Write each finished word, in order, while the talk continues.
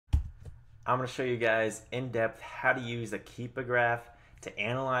I'm going to show you guys in depth how to use a Keepa graph to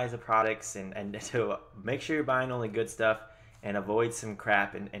analyze the products and to make sure you're buying only good stuff and avoid some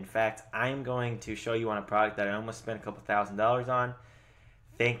crap. And in fact, I'm going to show you on a product that I almost spent a couple $1,000s on.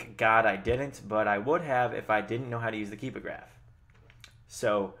 Thank God I didn't, but I would have if I didn't know how to use the Keepa graph.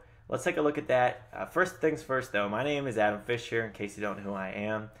 So let's take a look at that. First things first though, my name is Adam Fisher, in case you don't know who I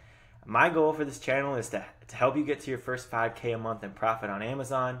am. My goal for this channel is to help you get to your first 5K a month in profit on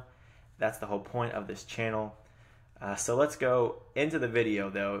Amazon. That's the whole point of this channel. So let's go into the video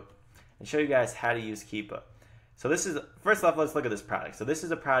though and show you guys how to use Keepa. So this is, first off, let's look at this product. So this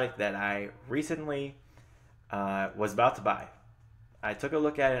is a product that I recently was about to buy. I took a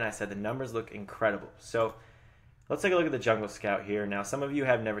look at it and I said the numbers look incredible. So let's take a look at the Jungle Scout here. Now some of you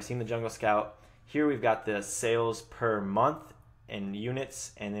have never seen the Jungle Scout. Here we've got the sales per month in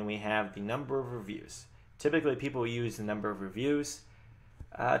units, and then we have the number of reviews. Typically people use the number of reviews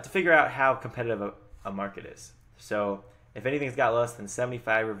to figure out how competitive a market is. So if anything's got less than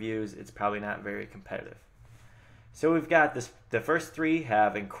 75 reviews, it's probably not very competitive. So we've got this, the first three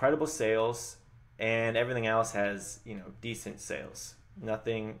have incredible sales, and everything else has, decent sales.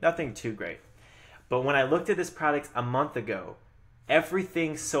 Nothing too great. But when I looked at this product a month ago,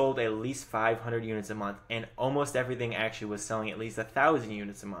 everything sold at least 500 units a month, and almost everything actually was selling at least 1,000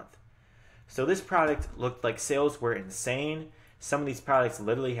 units a month. So this product looked like sales were insane. Some of these products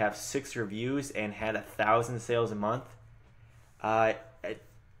literally have 6 reviews and had 1,000 sales a month.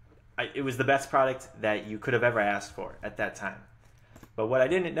 It was the best product that you could have ever asked for at that time. But what I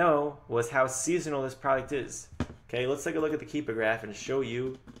didn't know was how seasonal this product is. Okay, let's take a look at the Keepa graph and show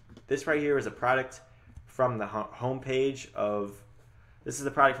you. This right here is a product from the home page of, this is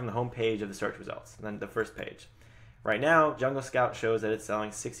the product from the home page of the search results, and then the first page. Right now, Jungle Scout shows that it's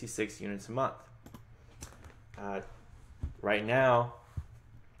selling 66 units a month. Right now,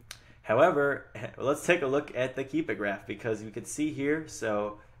 however, let's take a look at the Keepa graph, because you can see here,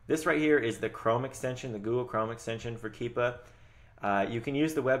 so this right here is the Chrome extension, the Google Chrome extension for Keepa. You can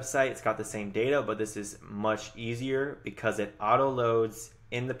use the website, it's got the same data, but this is much easier because it auto loads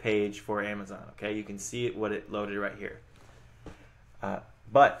in the page for Amazon. Okay, you can see it, what it loaded right here.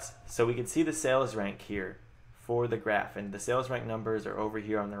 So we can see the sales rank here for the graph, and the sales rank numbers are over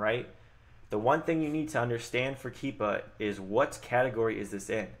here on the right. The one thing you need to understand for Keepa is what category is this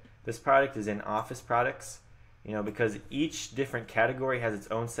in. This product is in office products, because each different category has its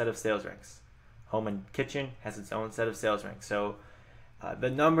own set of sales ranks. Home and kitchen has its own set of sales ranks. So the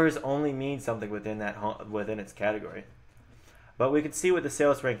numbers only mean something within its category. But we can see what the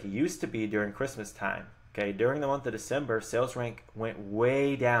sales rank used to be during Christmas time. Okay, during the month of December, sales rank went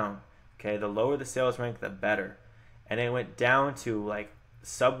way down. Okay, the lower the sales rank, the better. And it went down to like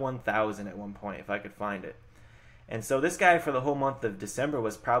sub 1,000 at one point, if I could find it. And so this guy for the whole month of December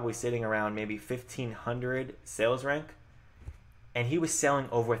was probably sitting around maybe 1,500 sales rank, and he was selling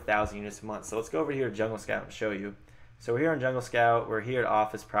over 1,000 units a month. So let's go over here to Jungle Scout and show you. So we're here on Jungle Scout, we're here at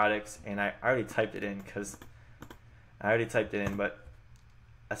office products, and I already typed it in but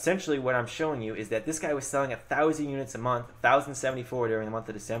essentially what I'm showing you is that this guy was selling 1,000 units a month, 1,074 during the month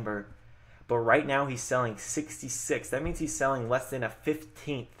of December, but right now he's selling 66. That means he's selling less than a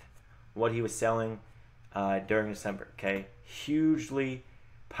 15th what he was selling during December. Okay, hugely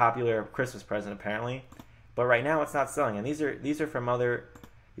popular Christmas present apparently, but right now it's not selling. And these are from other.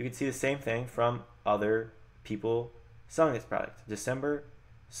 You can see the same thing from other people selling this product. December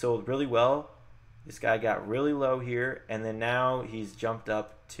sold really well. This guy got really low here, and then now he's jumped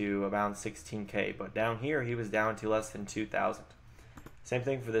up to around 16K. But down here he was down to less than 2,000. Same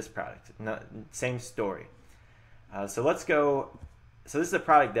thing for this product. Same story. So let's go. So this is a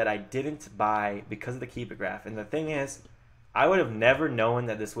product that I didn't buy because of the Keepa graph. And the thing is, I would have never known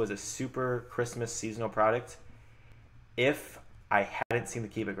that this was a super Christmas seasonal product if I hadn't seen the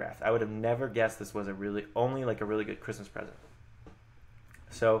Keepa graph. I would have never guessed this was only like a really good Christmas present.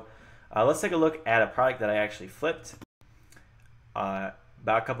 So let's take a look at a product that I actually flipped about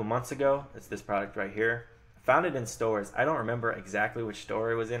a couple months ago. It's this product right here. I found it in stores. I don't remember exactly which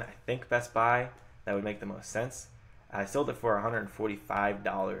store it was in. I think Best Buy. That would make the most sense. I sold it for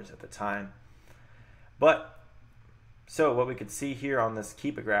 $145 at the time. So what we could see here on this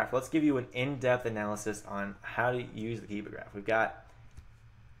Keepa graph, let's give you an in-depth analysis on how to use the Keepa graph. We've got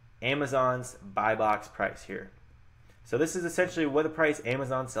Amazon's buy box price here. So this is essentially what the price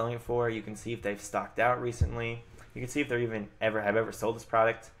Amazon's selling it for. You can see if they've stocked out recently. You can see if they're even ever sold this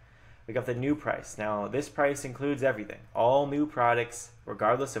product. We got the new price. Now this price includes everything. All new products,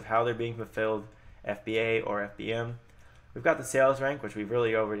 regardless of how they're being fulfilled, FBA or FBM. We've got the sales rank, which we've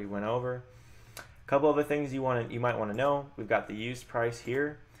really already went over. A couple other things you might want to know. We've got the used price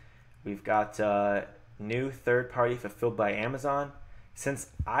here. We've got new third-party fulfilled by Amazon. Since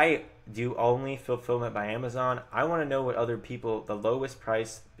I do only fulfillment by Amazon, I want to know what other people, the lowest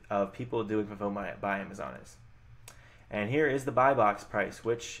price of people doing fulfillment by Amazon is. And here is the buy box price,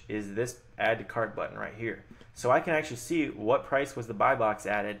 which is this add to cart button right here. So I can actually see what price was the buy box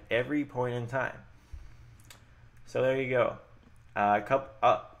at every point in time. So there you go.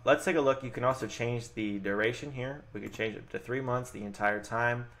 Let's take a look. You can also change the duration here. We could change it to 3 months, the entire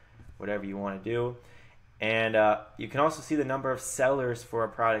time, whatever you want to do. And you can also see the number of sellers for a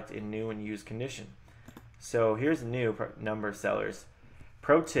product in new and used condition. So here's the new number of sellers.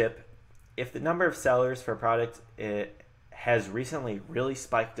 Pro tip, if the number of sellers for a product has recently really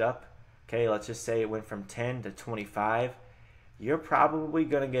spiked up, okay, let's just say it went from 10 to 25, you're probably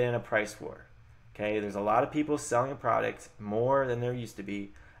going to get in a price war. Okay, there's a lot of people selling a product more than there used to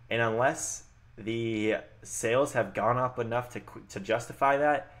be, and unless the sales have gone up enough to justify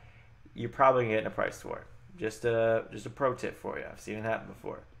that, you're probably going to get in a price war. Just a pro tip for you. I've seen it happen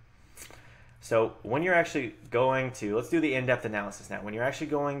before. So when you're actually going to, let's do the in-depth analysis now. When you're actually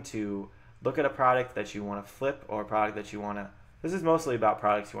going to look at a product that you want to flip, or a product that you want to, this is mostly about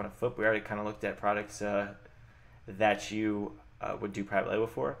products you want to flip. We already kind of looked at products that you would do private label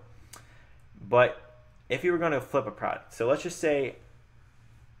for. But if you were going to flip a product, so let's just say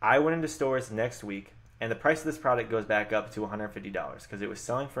I went into stores next week and the price of this product goes back up to $150 because it was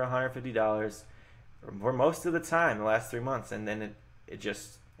selling for $150 for most of the time the last 3 months, and then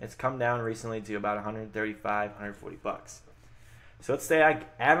it's come down recently to about $135, $140. So let's say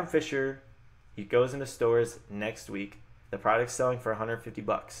Adam Fisher, he goes into stores next week. The product's selling for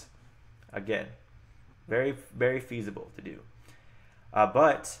 $150. Again, very, very feasible to do.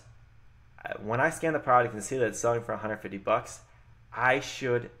 But when I scan the product and see that it's selling for $150, I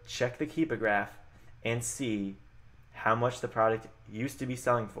should check the Keepa graph and see how much the product used to be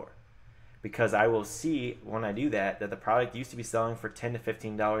selling for. Because I will see when I do that the product used to be selling for $10 to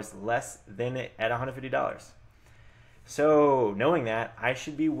 $15 less than it at $150. So knowing that, I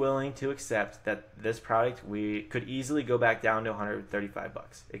should be willing to accept that this product we could easily go back down to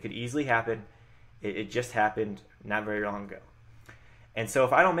 $135. It could easily happen. It just happened not very long ago. And so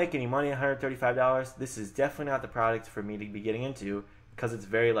if I don't make any money at $135, this is definitely not the product for me to be getting into, because it's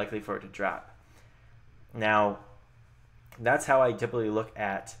very likely for it to drop. Now, that's how I typically look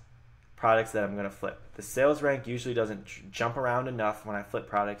at products that I'm going to flip. The sales rank usually doesn't jump around enough when I flip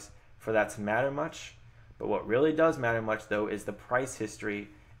products for that to matter much. But what really does matter much, though, is the price history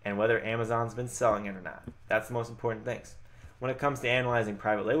and whether Amazon's been selling it or not. That's the most important things. When it comes to analyzing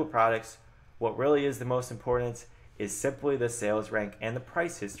private label products, what really is the most important is simply the sales rank and the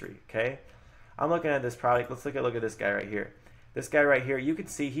price history, okay? I'm looking at this product. Let's look at this guy right here. This guy right here, you can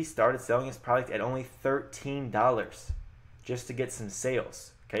see he started selling his product at only $13 just to get some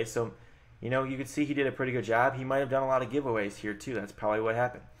sales, okay? So, you know, you can see he did a pretty good job. He might have done a lot of giveaways here too. That's probably what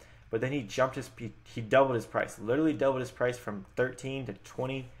happened. But then he doubled his price, literally doubled his price from $13 to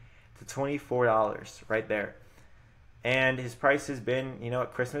 $20 to $24 right there. And his price has been, you know,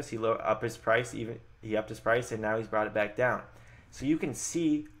 at Christmas he upped his price, and now he's brought it back down. So you can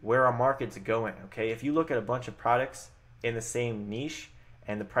see where our market's going, okay? If you look at a bunch of products in the same niche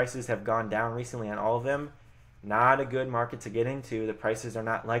and the prices have gone down recently on all of them, not a good market to get into. The prices are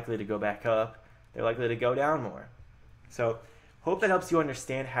not likely to go back up. They're likely to go down more. So hope that helps you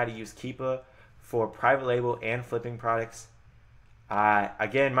understand how to use Keepa for private label and flipping products.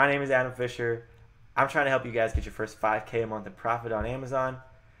 Again, my name is Adam Fisher. I'm trying to help you guys get your first $5K a month in profit on Amazon.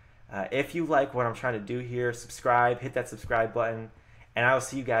 If you like what I'm trying to do here, subscribe, hit that subscribe button, and I will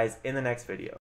see you guys in the next video.